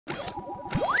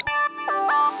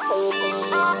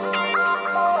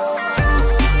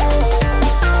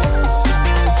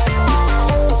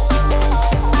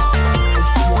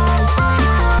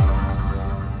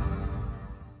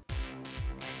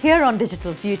Here on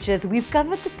Digital Futures, we've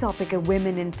covered the topic of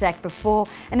women in tech before,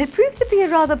 and it proved to be a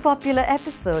rather popular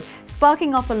episode,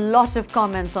 sparking off a lot of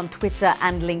comments on Twitter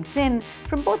and LinkedIn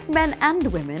from both men and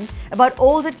women about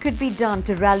all that could be done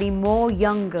to rally more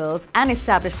young girls and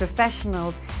established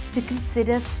professionals to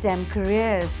consider STEM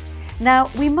careers. Now,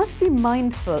 we must be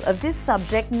mindful of this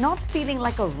subject not feeling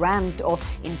like a rant or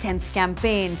intense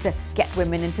campaign to get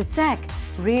women into tech.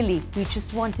 Really, we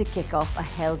just want to kick off a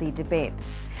healthy debate.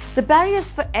 The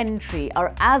barriers for entry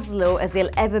are as low as they'll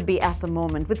ever be at the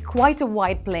moment, with quite a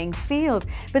wide playing field,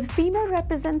 but female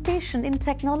representation in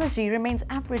technology remains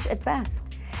average at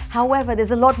best. However,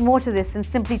 there's a lot more to this than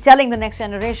simply telling the next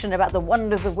generation about the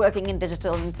wonders of working in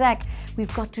digital and tech.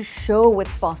 We've got to show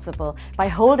what's possible by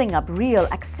holding up real,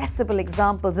 accessible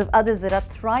examples of others that are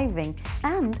thriving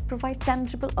and provide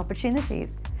tangible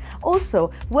opportunities.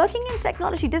 Also, working in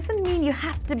technology doesn't mean you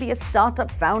have to be a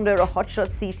startup founder or hotshot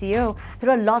CTO. There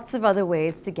are lots of other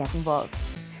ways to get involved.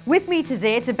 With me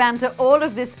today to banter all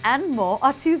of this and more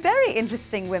are two very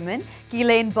interesting women,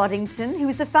 Elaine Boddington, who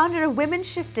is the founder of Women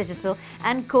Shift Digital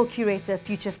and co-curator of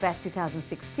Future Fest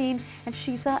 2016, and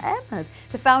Shiza Ahmed,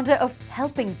 the founder of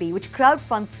Helping Bee, which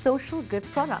crowdfunds social good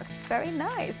products. Very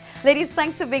nice. Ladies,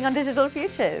 thanks for being on Digital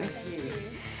Futures. Thank you.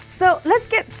 So let's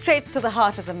get straight to the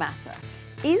heart of the matter.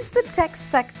 Is the tech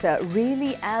sector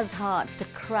really as hard to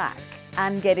crack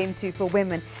and get into for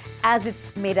women as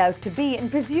it's made out to be?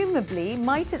 And presumably,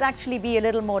 might it actually be a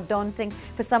little more daunting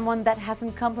for someone that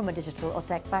hasn't come from a digital or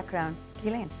tech background?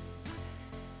 Elaine?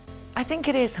 I think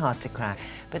it is hard to crack,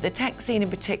 but the tech scene in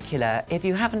particular, if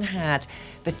you haven't had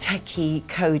the techie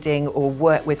coding or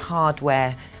work with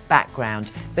hardware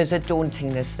background, there's a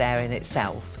dauntingness there in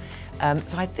itself.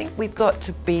 So I think we've got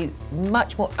to be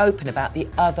much more open about the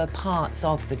other parts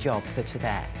of the jobs that are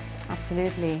there.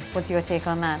 Absolutely. What's your take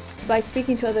on that? By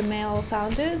speaking to other male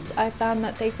founders, I found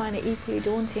that they find it equally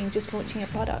daunting just launching a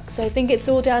product. So I think it's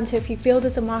all down to if you feel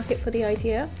there's a market for the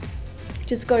idea,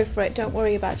 just go for it. Don't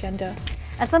worry about gender.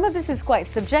 And some of this is quite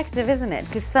subjective, isn't it?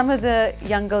 Because some of the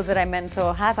young girls that I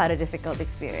mentor have had a difficult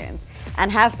experience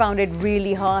and have found it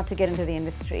really hard to get into the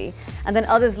industry. And then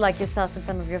others like yourself and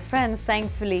some of your friends,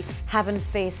 thankfully, haven't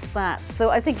faced that. So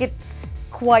I think it's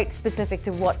quite specific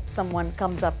to what someone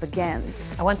comes up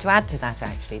against. I want to add to that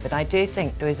actually, but I do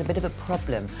think there is a bit of a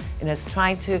problem in us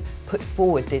trying to put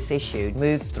forward this issue,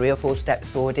 move 3 or 4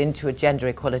 steps forward into a gender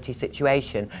equality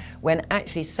situation, when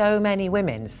actually so many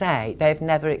women say they've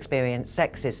never experienced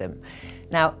sexism.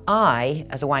 Now, I,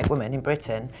 as a white woman in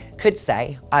Britain, could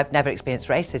say I've never experienced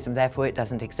racism, therefore it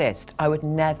doesn't exist. I would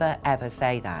never, ever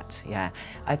say that, yeah.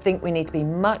 I think we need to be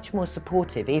much more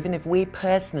supportive, even if we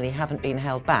personally haven't been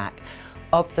held back,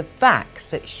 of the facts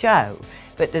that show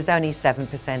that there's only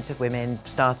 7% of women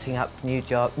starting up new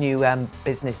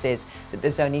businesses, that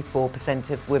there's only 4%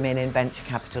 of women in venture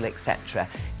capital, etc.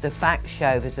 The facts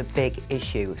show there's a big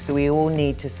issue, so we all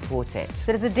need to support it.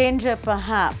 There's a danger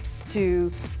perhaps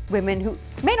to women who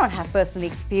may not have personally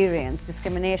experienced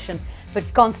discrimination, but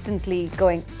constantly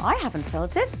going, I haven't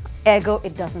felt it, ergo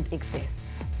it doesn't exist.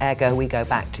 Ergo, we go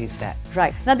back 2 steps.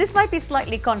 Right. Now, this might be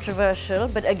slightly controversial,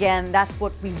 but again, that's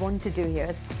what we want to do here,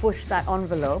 is push that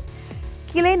envelope.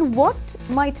 Elaine, what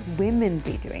might women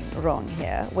be doing wrong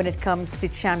here when it comes to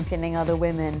championing other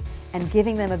women and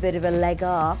giving them a bit of a leg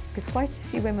up? Because quite a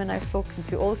few women I've spoken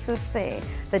to also say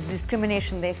that the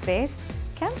discrimination they face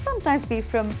can sometimes be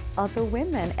from other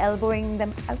women, elbowing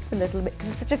them out a little bit because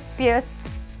it's such a fierce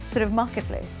sort of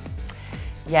marketplace.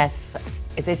 Yes,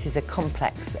 this is a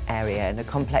complex area and a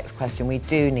complex question. We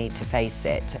do need to face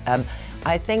it.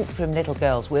 I think from little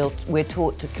girls, we're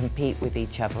taught to compete with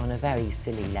each other on a very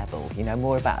silly level, you know,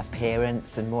 more about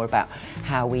appearance and more about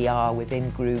how we are within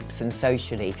groups and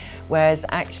socially, whereas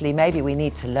actually maybe we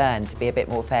need to learn to be a bit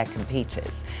more fair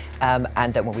competitors,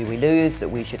 and that when we lose, that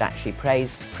we should actually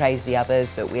praise the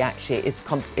others, that we actually,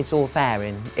 it's all fair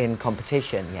in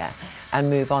competition, yeah, and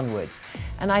move onwards.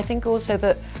 And I think also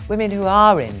that women who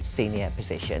are in senior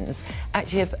positions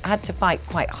actually have had to fight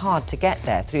quite hard to get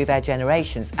there through their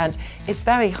generations. And it's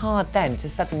very hard then to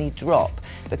suddenly drop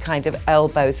the kind of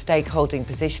elbow stakeholding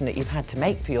position that you've had to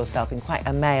make for yourself in quite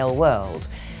a male world,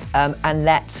 and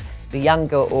let the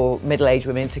younger or middle-aged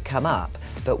women to come up.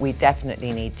 But we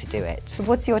definitely need to do it. So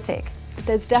what's your take?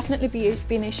 There's definitely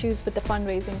been issues with the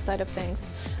fundraising side of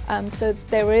things. So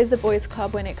there is a boys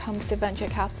club when it comes to venture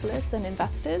capitalists and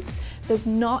investors. There's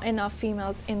not enough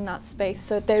females in that space,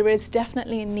 so there is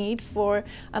definitely a need for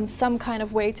some kind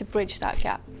of way to bridge that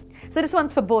gap. So this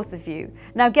one's for both of you.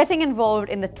 Now, getting involved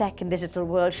in the tech and digital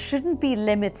world shouldn't be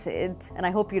limited, and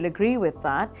I hope you'll agree with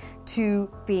that, to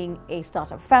being a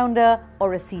startup founder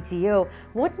or a CTO.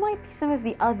 What might be some of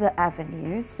the other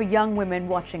avenues for young women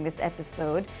watching this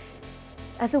episode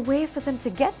as a way for them to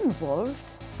get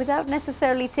involved without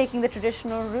necessarily taking the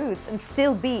traditional routes and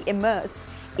still be immersed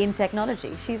in technology?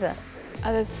 Shiza.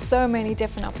 There's so many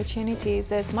different opportunities.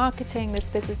 There's marketing,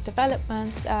 there's business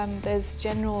development, there's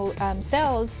general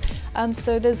sales.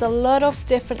 So there's a lot of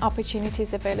different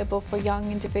opportunities available for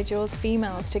young individuals,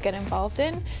 females, to get involved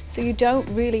in. So you don't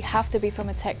really have to be from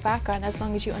a tech background as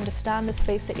long as you understand the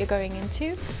space that you're going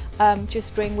into.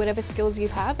 Just bring whatever skills you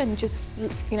have and just,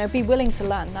 you know, be willing to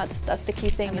learn. That's the key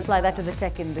thing. And apply that to the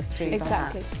tech industry.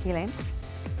 Exactly. Elaine?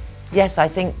 Yes, I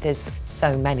think there's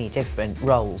so many different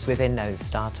roles within those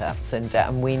startups,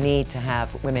 and we need to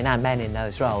have women and men in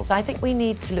those roles. I think we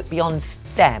need to look beyond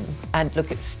STEM and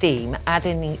look at STEAM, add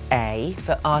in the A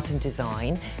for art and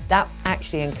design. That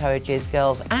actually encourages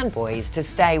girls and boys to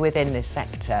stay within this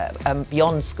sector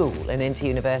beyond school and into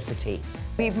university.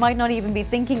 We might not even be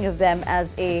thinking of them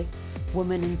as a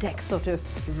woman in tech sort of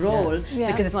role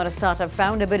because it's not a startup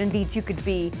founder, but indeed you could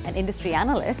be an industry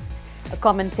analyst, a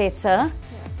commentator,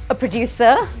 a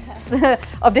producer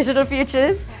of digital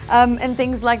futures and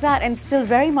things like that, and still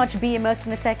very much be immersed in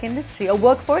the tech industry or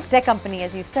work for a tech company,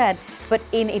 as you said, but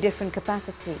in a different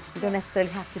capacity. You don't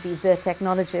necessarily have to be the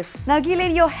technologist. Now,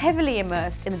 Ghislaine, you're heavily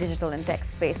immersed in the digital and tech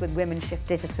space with Women Shift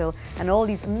Digital and all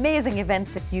these amazing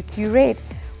events that you curate.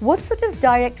 What sort of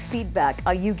direct feedback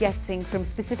are you getting from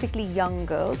specifically young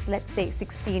girls, let's say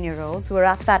 16-year-olds, who are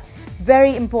at that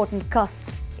very important cusp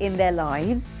in their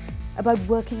lives, about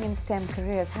working in STEM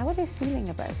careers? How are they feeling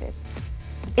about it?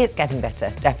 It's getting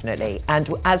better, definitely. And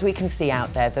as we can see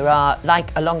out there, there are,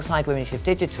 like alongside Women Shift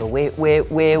Digital,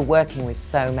 we're working with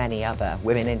so many other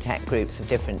women in tech groups of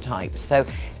different types. So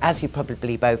as you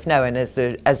probably both know, and as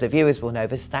the viewers will know,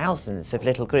 there's thousands of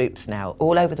little groups now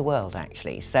all over the world,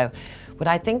 actually. So what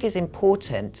I think is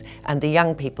important, and the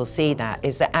young people see that,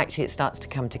 is that actually it starts to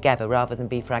come together rather than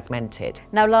be fragmented.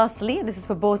 Now lastly, and this is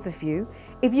for both of you,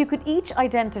 if you could each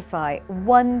identify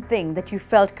one thing that you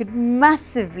felt could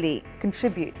massively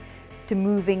contribute to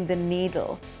moving the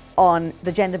needle on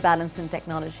the gender balance in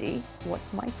technology, what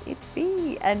might it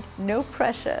be? And no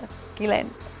pressure. Ghislaine.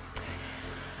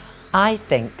 I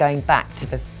think going back to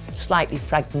the slightly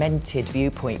fragmented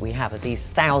viewpoint we have of these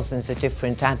thousands of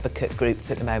different advocate groups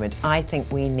at the moment, I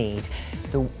think we need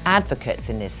the advocates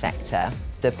in this sector,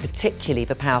 particularly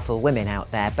the powerful women out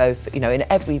there, both, you know, in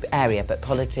every area, but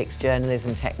politics,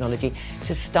 journalism, technology,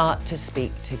 to start to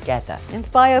speak together.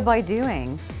 Inspire by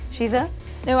doing. Shiza?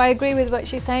 No, I agree with what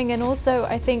she's saying, and also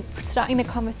I think starting the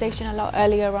conversation a lot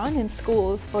earlier on in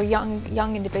schools for young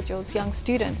individuals, young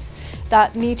students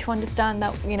that need to understand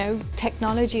that, you know,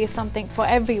 technology is something for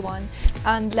everyone,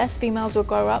 and less females will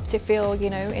grow up to feel,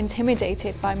 you know,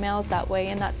 intimidated by males that way,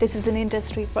 and that this is an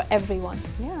industry for everyone.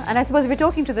 Yeah, and I suppose if we're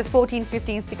talking to the 14,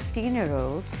 15,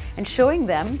 16-year-olds and showing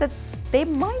them that they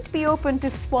might be open to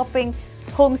swapping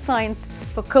home science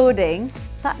for coding,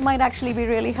 that might actually be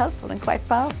really helpful and quite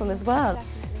powerful as well. Definitely.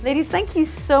 Ladies, thank you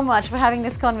so much for having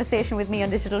this conversation with me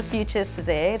on Digital Futures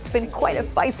today. It's been quite a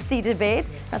feisty debate.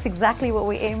 That's exactly what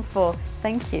we aim for.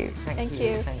 Thank you. Thank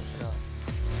you. Thanks a lot.